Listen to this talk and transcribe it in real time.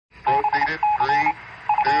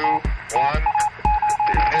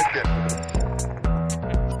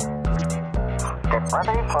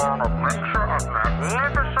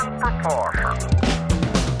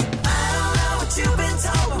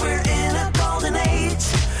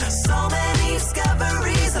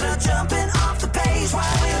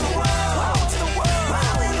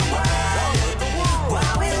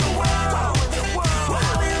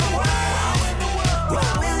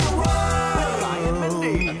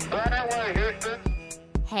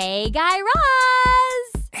Hey, Guy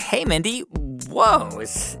Raz! Hey, Mindy. Whoa,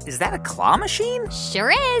 is that a claw machine?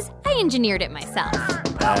 Sure is. I engineered it myself.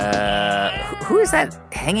 Who is that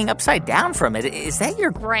hanging upside down from it? Is that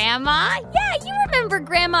your... Grandma? Yeah, you remember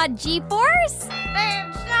Grandma G-Force? Did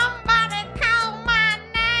somebody call my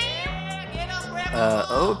name? Get up, Grandma.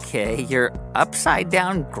 Okay. Your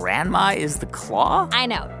upside-down grandma is the claw? I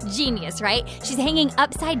know. Genius, right? She's hanging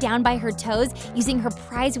upside down by her toes, using her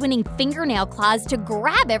prize-winning fingernail claws to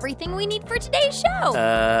grab everything we need for today's show.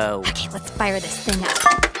 Okay, let's fire this thing up.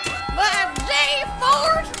 The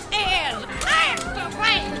G-Force is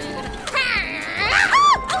activated.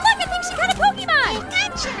 Oh, look, I think she got a Pokemon.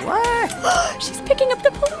 Gotcha. What? She's picking up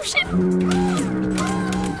the pollution.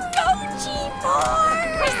 Go, G-Force.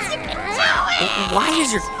 Why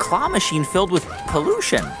is your claw machine filled with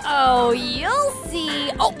pollution? Oh, you'll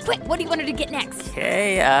see. Oh, wait, what do you want her to get next?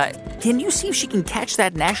 Okay, can you see if she can catch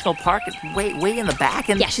that national park way in the back?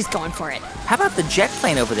 And Yeah, she's going for it. how about the jet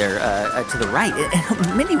plane over there to the right?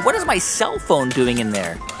 Mindy, what is my cell phone doing in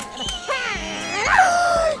there?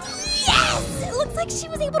 Yes! It looks like she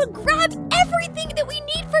was able to grab everything that we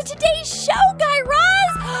need for today's show, Guy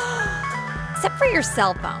Raz! Except for your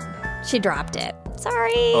cell phone. She dropped it.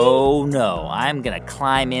 Sorry. Oh, no. I'm going to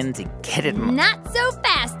climb in to get it. Not so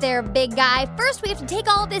fast there, big guy. First, we have to take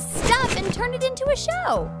all this stuff and turn it into a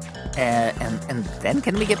show. And then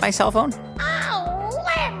can we get my cell phone? Oh,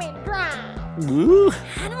 let me drive. Ooh.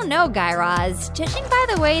 I don't know, Guy Raz. Judging by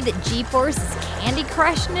the way that G-Force is candy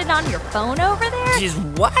crushing it on your phone over there, She's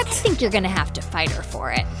what? I think you're going to have to fight her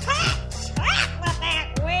for it.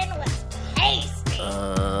 That win was tasty.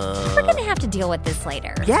 We're going to have to deal with this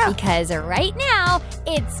later. Yeah. Because right now,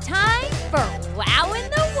 it's time for Wow in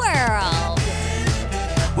the World.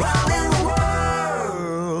 Wow in the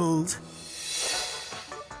world.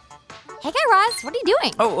 Hey, Guy Raz, what are you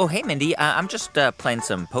doing? Oh, hey, Mindy. I'm just playing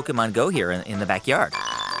some Pokemon Go here in the backyard.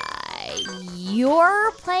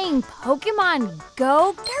 You're playing Pokemon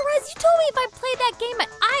Go? Guy Raz, you told me if I played that game, my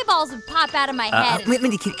eyeballs would pop out of my head.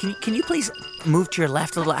 Mindy, can you please move to your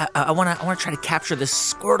left a little? I want to try to capture this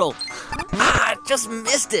Squirtle. I just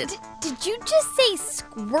missed it. Did you just say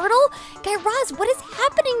Squirtle? Guy Raz, what is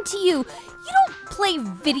happening to you? You don't play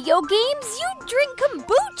video games. You drink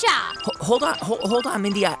kombucha. Hold on,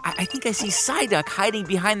 Mindy. I think I see Psyduck hiding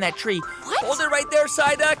behind that tree. What? Hold it right there,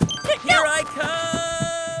 Psyduck. Here I come.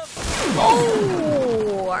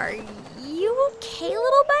 Oh, are you okay,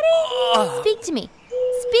 little buddy? Speak to me.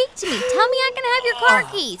 Speak to me. Tell me I can have your car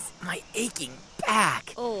keys. My aching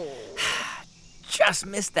back. Oh. Just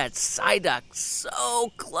missed that Psyduck.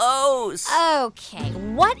 So close. Okay,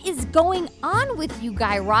 what is going on with you,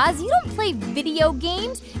 Guy Raz? You don't play video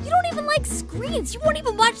games. You don't even like screens. You won't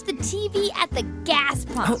even watch the TV at the gas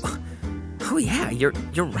pump. Oh yeah, you're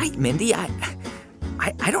right, Mindy.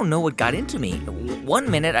 I don't know what got into me. One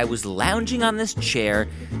minute I was lounging on this chair,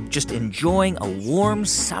 just enjoying a warm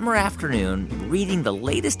summer afternoon, reading the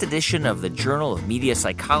latest edition of the Journal of Media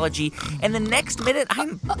Psychology, and the next minute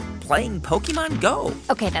I'm playing Pokemon Go.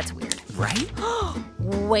 Okay, that's weird. Right?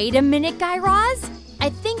 Wait a minute, Guy Raz. I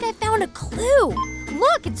think I found a clue.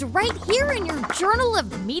 Look, it's right here in your Journal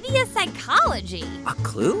of Media Psychology. A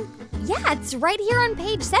clue? Yeah, it's right here on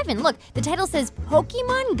page 7. Look, the title says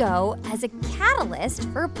Pokemon Go as a catalyst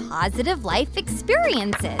for positive life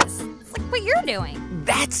experiences. It's like what you're doing.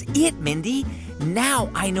 That's it, Mindy. Now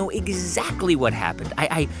I know exactly what happened.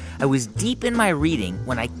 I was deep in my reading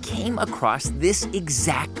when I came across this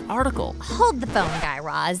exact article. Hold the phone, Guy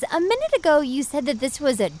Raz. A minute ago, you said that this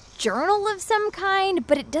was a journal of some kind,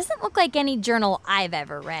 but it doesn't look like any journal I've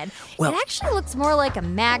ever read. Well- it actually looks more like a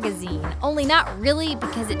magazine, only not really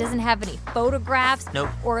because it doesn't have any photographs Nope.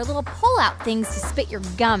 or little pull-out things to spit your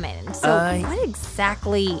gum in. So what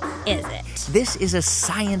exactly is it? This is a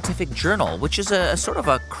scientific journal, which is a sort of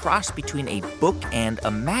a cross between a book and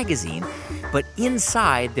a magazine. But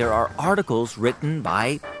inside, there are articles written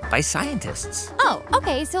by scientists. Oh,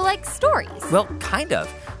 okay, so like stories. Well, kind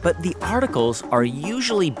of. But the articles are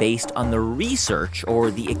usually based on the research or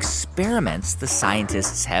the experiments the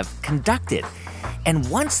scientists have conducted. And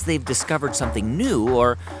once they've discovered something new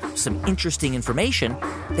or some interesting information,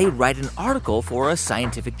 they write an article for a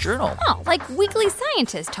scientific journal. Oh, like weekly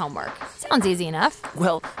scientist homework. Sounds easy enough.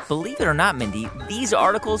 Well, believe it or not, Mindy, these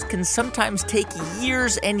articles can sometimes take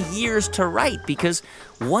years and years to write because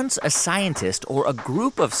once a scientist or a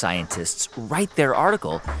group of scientists write their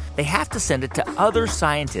article, they have to send it to other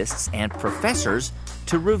scientists and professors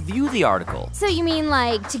to review the article. So you mean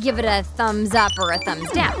like to give it a thumbs up or a thumbs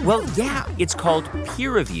down? Well, yeah, it's called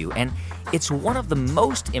peer review, and it's one of the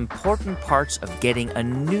most important parts of getting a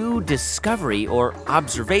new discovery or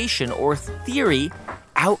observation or theory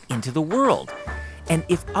out into the world. And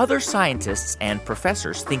if other scientists and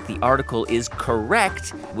professors think the article is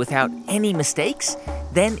correct without any mistakes,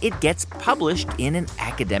 then it gets published in an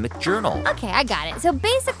academic journal. Okay, I got it. So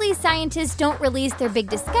basically, scientists don't release their big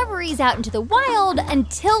discoveries out into the wild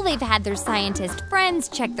until they've had their scientist friends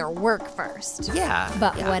check their work first. Yeah.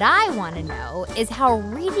 But what I want to know is how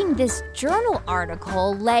reading this journal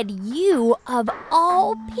article led you, of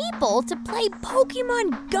all people, to play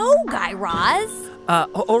Pokémon Go, Guy Raz.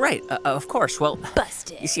 Right. Of course. Well,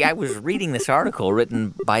 busted. You see, I was reading this article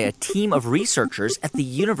written by a team of researchers at the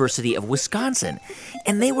University of Wisconsin,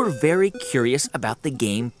 and they were very curious about the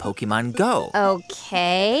game Pokémon Go.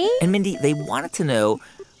 Okay. And Mindy, they wanted to know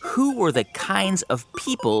who were the kinds of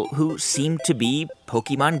people who seemed to be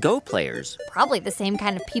Pokémon Go players. Probably the same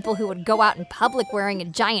kind of people who would go out in public wearing a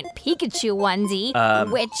giant Pikachu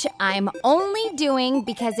onesie, which I'm only doing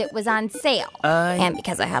because it was on sale. And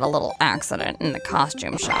because I had a little accident in the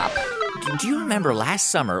costume shop. Do you remember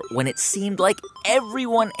last summer when it seemed like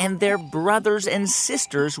everyone and their brothers and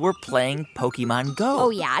sisters were playing Pokémon Go? Oh,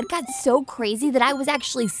 yeah. It got so crazy that I was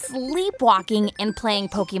actually sleepwalking and playing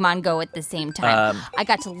Pokémon Go at the same time. I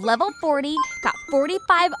got to level 40, got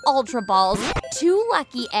 45 Ultra Balls, 2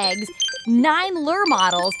 Lucky Eggs, 9 lure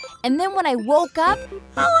models, and then when I woke up,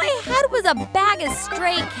 all I had was a bag of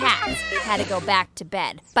stray cats. Had to go back to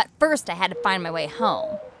bed. But first, I had to find my way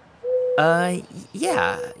home.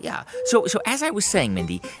 Yeah. So as I was saying,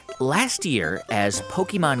 Mindy, last year, as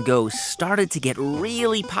Pokémon Go started to get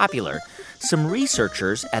really popular, some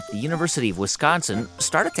researchers at the University of Wisconsin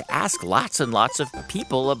started to ask lots and lots of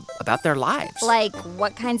people about their lives. Like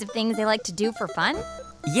what kinds of things they like to do for fun?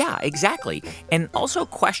 Yeah, exactly. And also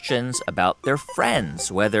questions about their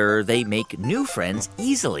friends, whether they make new friends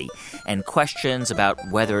easily, and questions about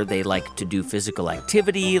whether they like to do physical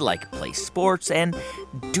activity, like play sports. And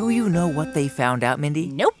do you know what they found out,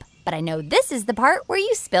 Mindy? Nope, but I know this is the part where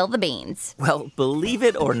you spill the beans. Well, believe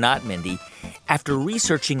it or not, Mindy, after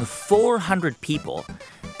researching 400 people,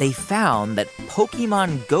 they found that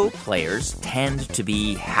Pokémon Go players tend to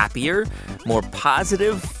be happier, more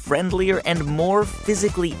positive, friendlier, and more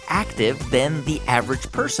physically active than the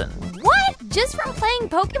average person. What? Just from playing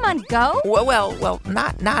Pokémon Go? Well,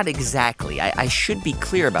 not exactly. I should be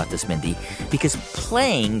clear about this, Mindy, because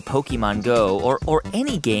playing Pokémon Go or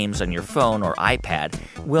any games on your phone or iPad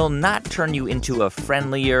will not turn you into a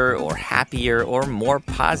friendlier or happier or more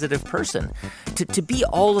positive person. To be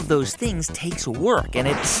all of those things takes work, and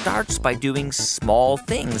it starts by doing small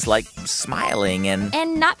things like smiling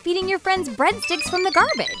and not feeding your friends breadsticks from the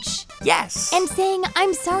garbage. Yes. And saying,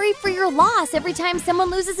 I'm sorry for your loss every time someone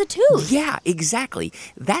loses a tooth. Yeah, exactly.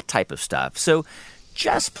 That type of stuff. So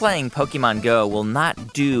just playing Pokémon Go will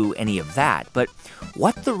not do any of that. But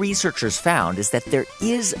what the researchers found is that there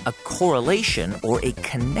is a correlation or a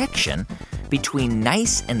connection between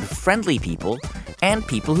nice and friendly people and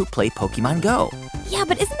people who play Pokémon Go. Yeah,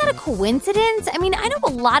 but isn't that a coincidence? I mean, I know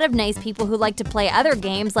a lot of nice people who like to play other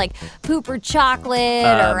games like Poop or Chocolate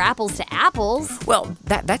or Apples to Apples. Well,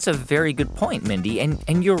 that's a very good point, Mindy,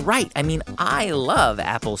 and you're right. I mean, I love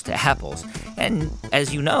Apples to Apples. And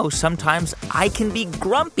as you know, sometimes I can be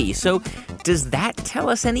grumpy. So does that tell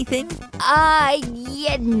us anything?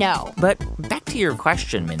 Yeah, no. But back to your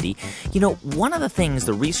question, Mindy. You know, one of the things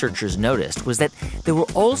the researchers noticed was that there were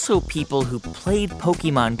also people who played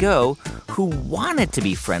Pokémon Go who wanted to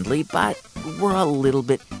be friendly but were a little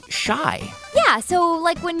bit shy. Yeah, so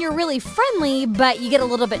like when you're really friendly, but you get a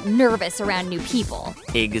little bit nervous around new people.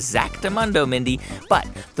 Exactamundo, Mindy. But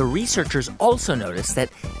the researchers also noticed that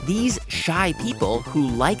these shy people who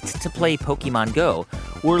liked to play Pokémon Go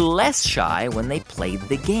were less shy when they played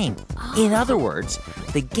the game. In other words,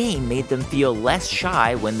 the game made them feel less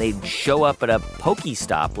shy when they'd show up at a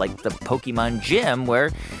Pokestop like the Pokémon Gym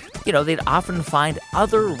where, you know, they'd often find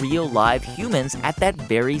other real live humans at that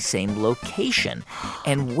very same location.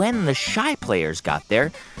 And when the shy players got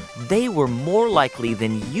there, they were more likely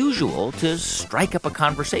than usual to strike up a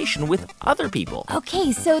conversation with other people.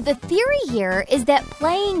 Okay, so the theory here is that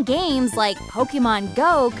playing games like Pokémon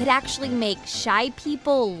Go could actually make shy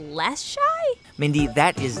people less shy? Mindy,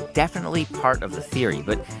 that is definitely part of the theory,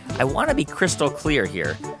 but I want to be crystal clear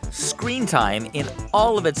here. Screen time in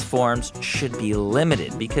all of its forms should be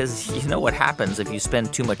limited because you know what happens if you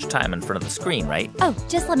spend too much time in front of the screen, right? Oh,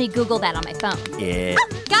 just let me Google that on my phone.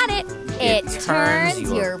 Got it. It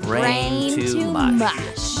turns your brain to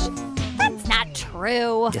mush. That's not true.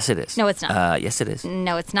 true. Yes, it is. No, it's not. Yes, it is.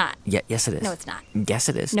 No, it's not. Yes, it is. No, it's not. Yes,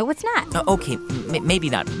 it is. No, it's not. Okay, maybe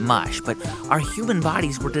not much, but our human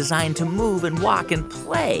bodies were designed to move and walk and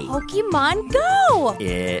play. Pokemon Go!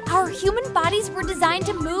 Our Our human bodies were designed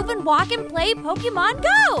to move and walk and play Pokemon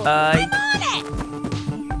Go! I'm on it!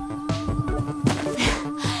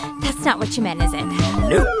 That's not what you meant, is it?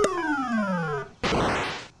 Nope.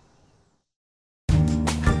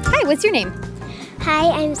 Hi, what's your name?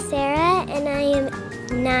 Hi, I'm Sarah, and I am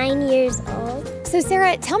 9 years old. So,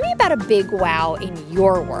 Sarah, tell me about a big wow in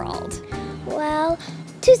your world. Well,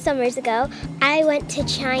 2 summers ago, I went to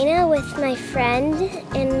China with my friend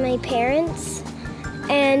and my parents,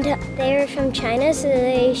 and they were from China, so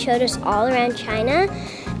they showed us all around China.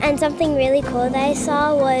 And something really cool that I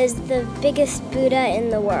saw was the biggest Buddha in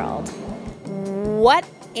the world. What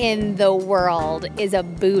in the world is a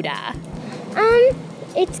Buddha?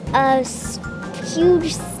 It's a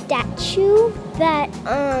huge statue that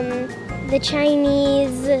the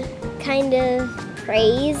Chinese kind of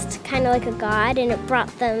praised, kind of like a god, and it brought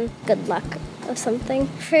them good luck or something.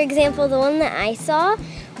 For example, the one that I saw,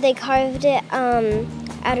 they carved it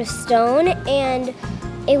out of stone, and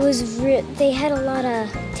it was they had a lot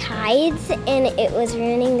of tides, and it was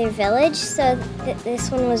ruining their village, so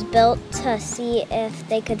this one was built to see if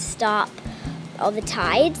they could stop all the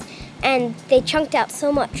tides. And they chunked out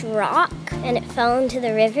so much rock, and it fell into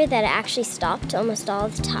the river that it actually stopped almost all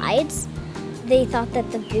of the tides. They thought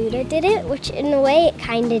that the Buddha did it, which in a way it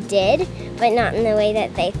kind of did, but not in the way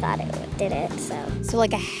that they thought it did it, So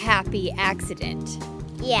like a happy accident.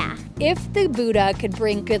 Yeah. If the Buddha could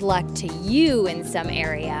bring good luck to you in some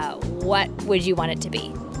area, what would you want it to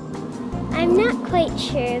be? I'm not quite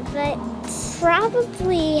sure, but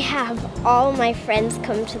probably have all my friends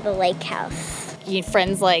come to the lake house. You need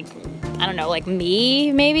friends like, I don't know, like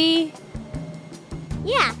me, maybe?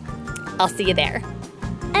 Yeah. I'll see you there.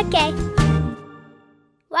 Okay.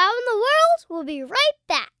 Wow in the World will be right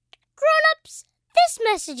back. Grown-ups, this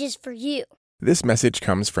message is for you. This message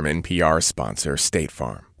comes from NPR sponsor State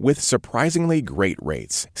Farm. With surprisingly great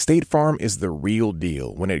rates, State Farm is the real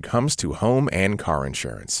deal when it comes to home and car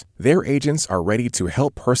insurance. Their agents are ready to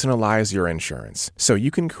help personalize your insurance so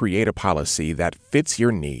you can create a policy that fits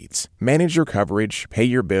your needs. Manage your coverage, pay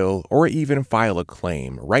your bill, or even file a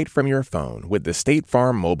claim right from your phone with the State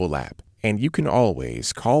Farm mobile app. And you can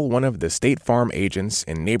always call one of the State Farm agents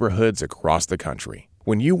in neighborhoods across the country.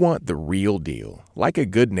 When you want the real deal, like a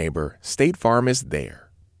good neighbor, State Farm is there.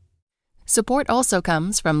 Support also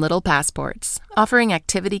comes from Little Passports, offering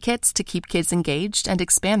activity kits to keep kids engaged and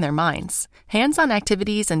expand their minds. Hands-on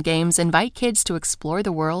activities and games invite kids to explore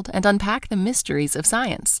the world and unpack the mysteries of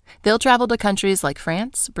science. They'll travel to countries like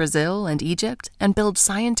France, Brazil, and Egypt and build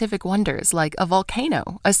scientific wonders like a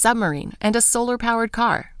volcano, a submarine, and a solar-powered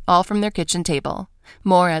car, all from their kitchen table.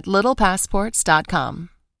 More at littlepassports.com.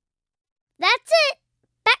 That's it.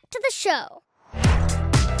 Back to the show.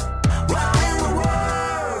 Wow in the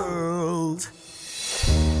world.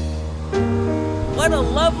 What a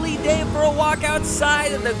lovely day for a walk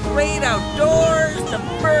outside in the great outdoors. The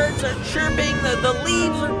birds are chirping, the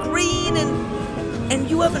leaves are green, and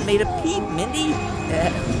you haven't made a peep, Mindy.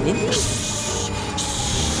 Mindy?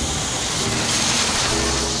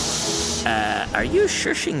 Are you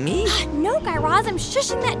shushing me? No, Guy Raz, I'm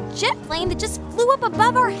shushing that jet plane that just flew up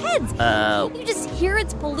above our heads. You just hear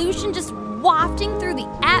its pollution just wafting through the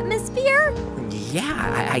atmosphere?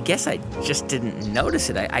 Yeah, I guess I just didn't notice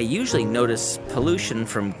it. I usually notice pollution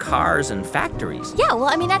from cars and factories. Yeah, well,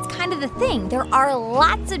 I mean, that's kind of the thing. There are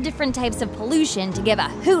lots of different types of pollution to give a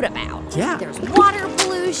hoot about. Yeah. There's water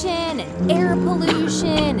pollution and air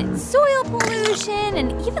pollution and soil pollution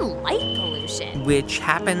and even light pollution. Which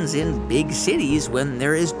happens in big cities when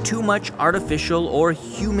there is too much artificial or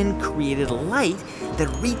human-created light that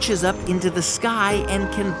reaches up into the sky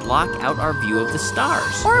and can block out our view of the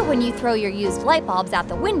stars. Or when you throw your used light bulbs out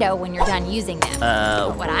the window when you're done using them.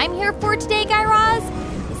 But what I'm here for today, Guy Raz,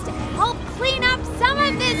 is to help clean up some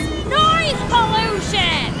of this noise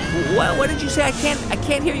pollution. What did you say? I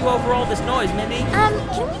can't hear you over all this noise, Mindy.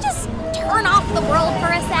 Can we just turn off the world for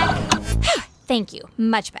a sec? Thank you.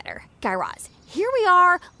 Much better. Guy Raz, here we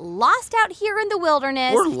are, lost out here in the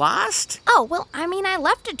wilderness. We're lost? Oh, well, I mean, I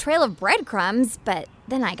left a trail of breadcrumbs, but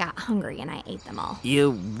then I got hungry and I ate them all.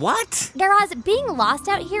 You what? Guy Raz, being lost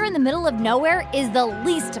out here in the middle of nowhere is the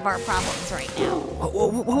least of our problems right now.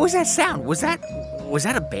 What was that sound? Was that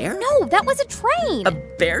a bear? No, that was a train. A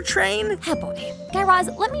bear train? Oh, boy. Guy Raz,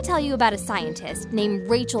 let me tell you about a scientist named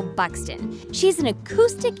Rachel Buxton. She's an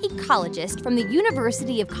acoustic ecologist from the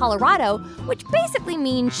University of Colorado, which basically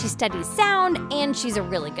means she studies sound and she's a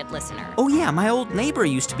really good listener. Oh, yeah, my old neighbor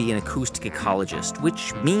used to be an acoustic ecologist,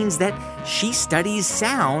 which means that she studies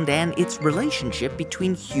sound and its relationship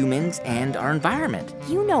between humans and our environment.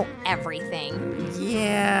 You know everything.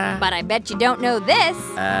 Yeah. But I bet you don't know this.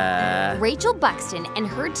 Rachel Buxton and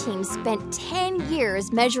her team spent 10 years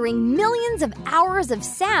measuring millions of hours of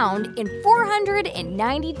sound in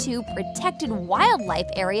 492 protected wildlife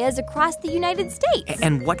areas across the United States.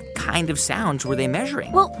 And what kind of sounds were they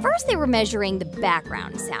measuring? Well, first they were measuring the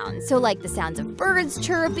background sounds, so like the sounds of birds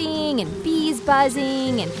chirping and bees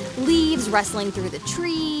buzzing and leaves rustling through the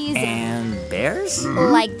trees. And bears?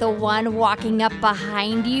 Like the one walking up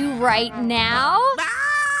behind you right now.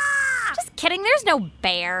 Just kidding, there's no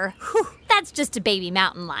bear. That's just a baby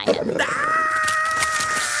mountain lion.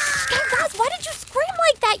 Guy Raz, why did you scream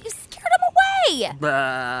like that? You scared him away.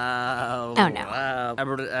 Oh, no.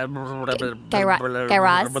 Guy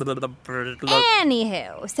Raz?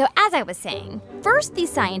 Anywho, so as I was saying, first these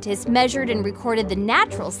scientists measured and recorded the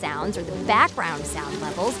natural sounds, or the background sound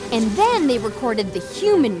levels, and then they recorded the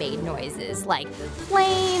human-made noises, like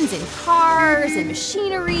planes and cars and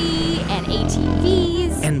machinery and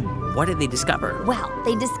ATVs. And what did they discover? Well,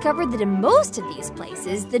 they discovered that in most of these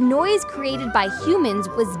places, the noise created by humans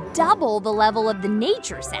was double the level of the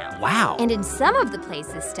nature sound. Wow. And in some of the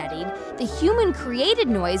places studied, the human-created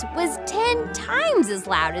noise was 10 times as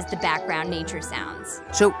loud as the background nature sounds.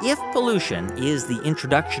 So if pollution is the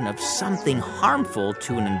introduction of something harmful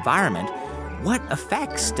to an environment, what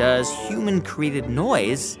effects does human-created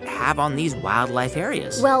noise have on these wildlife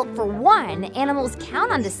areas? Well, for one, animals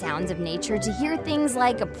count on the sounds of nature to hear things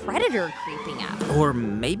like a predator creeping up. Or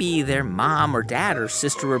maybe their mom or dad or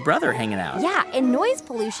sister or brother hanging out. Yeah, and noise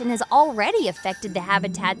pollution has already affected the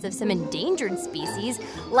habitats of some endangered species,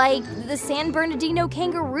 like the San Bernardino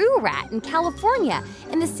kangaroo rat in California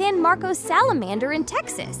and the San Marcos salamander in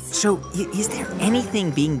Texas. So is there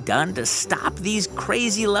anything being done to stop these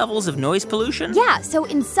crazy levels of noise pollution? Yeah, so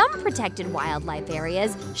in some protected wildlife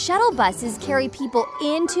areas, shuttle buses carry people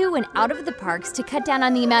into and out of the parks to cut down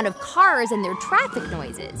on the amount of cars and their traffic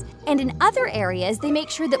noises. And in other areas, they make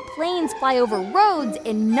sure that planes fly over roads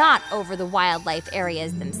and not over the wildlife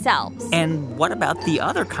areas themselves. And what about the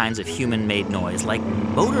other kinds of human-made noise, like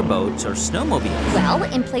motorboats or snowmobiles? Well,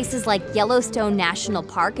 in places like Yellowstone National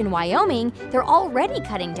Park in Wyoming, they're already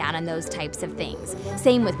cutting down on those types of things.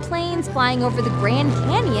 Same with planes flying over the Grand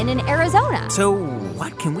Canyon in Arizona. So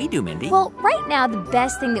what can we do, Mindy? Well, right now, the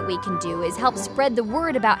best thing that we can do is help spread the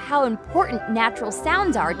word about how important natural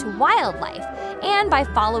sounds are to wildlife, and by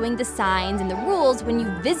following the signs and the rules when you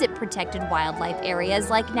visit protected wildlife areas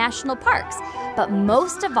like national parks. But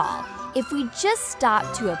most of all, if we just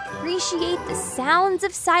stop to appreciate the sounds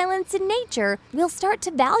of silence in nature, we'll start to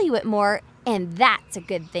value it more, and that's a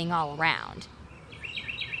good thing all around.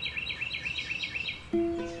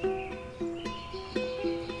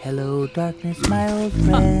 Hello, darkness, my old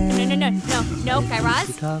friend. No, Guy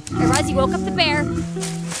Raz. Guy Raz, you woke up the bear.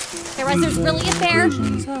 Guy Raz, there's really a bear.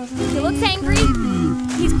 He looks angry.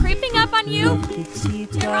 He's creeping up on you.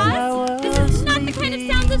 Guy Raz, this is not the kind of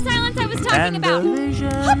sounds of silence I was talking about.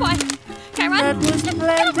 Oh, boy. Guy Raz,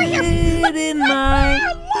 get over here.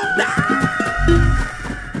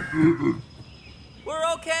 We're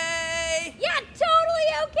okay. Yeah, totally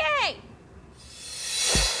okay.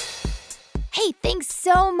 Hey, thanks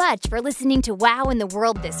so much for listening to Wow in the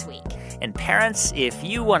World this week. And parents, if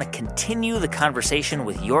you want to continue the conversation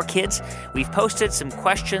with your kids, we've posted some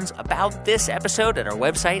questions about this episode at our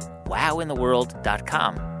website,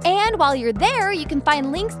 wowintheworld.com. And while you're there, you can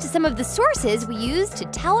find links to some of the sources we used to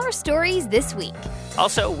tell our stories this week.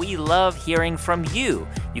 Also, we love hearing from you.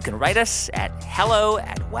 You can write us at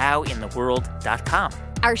hello@wowintheworld.com.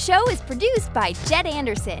 Our show is produced by Jed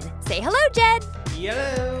Anderson. Say hello, Jed.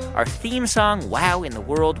 Hello. Our theme song, Wow in the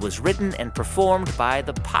World, was written and performed by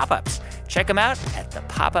The Pop-Ups. Check them out at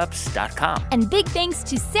thepopups.com. And big thanks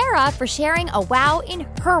to Sarah for sharing a wow in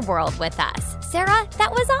her world with us. Sarah,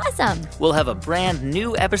 that was awesome. We'll have a brand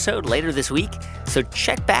new episode later this week, so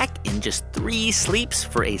check back in just 3 sleeps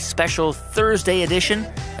for a special Thursday edition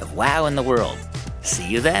of Wow in the World. See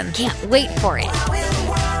you then. Can't wait for it.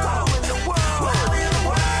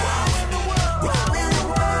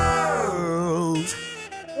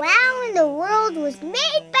 Wow in the World was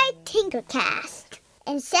made by Tinkercast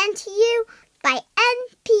and sent to you by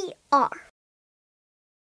NPR.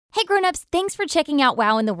 Hey grown-ups, thanks for checking out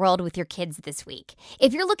Wow in the World with your kids this week.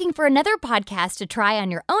 If you're looking for another podcast to try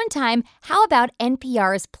on your own time, how about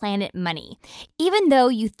NPR's Planet Money? Even though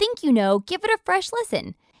you think you know, give it a fresh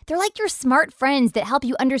listen. They're like your smart friends that help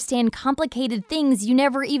you understand complicated things you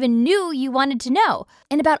never even knew you wanted to know.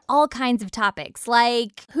 And about all kinds of topics,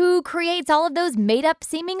 like who creates all of those made-up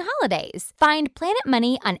seeming holidays? Find Planet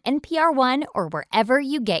Money on NPR One or wherever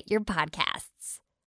you get your podcasts.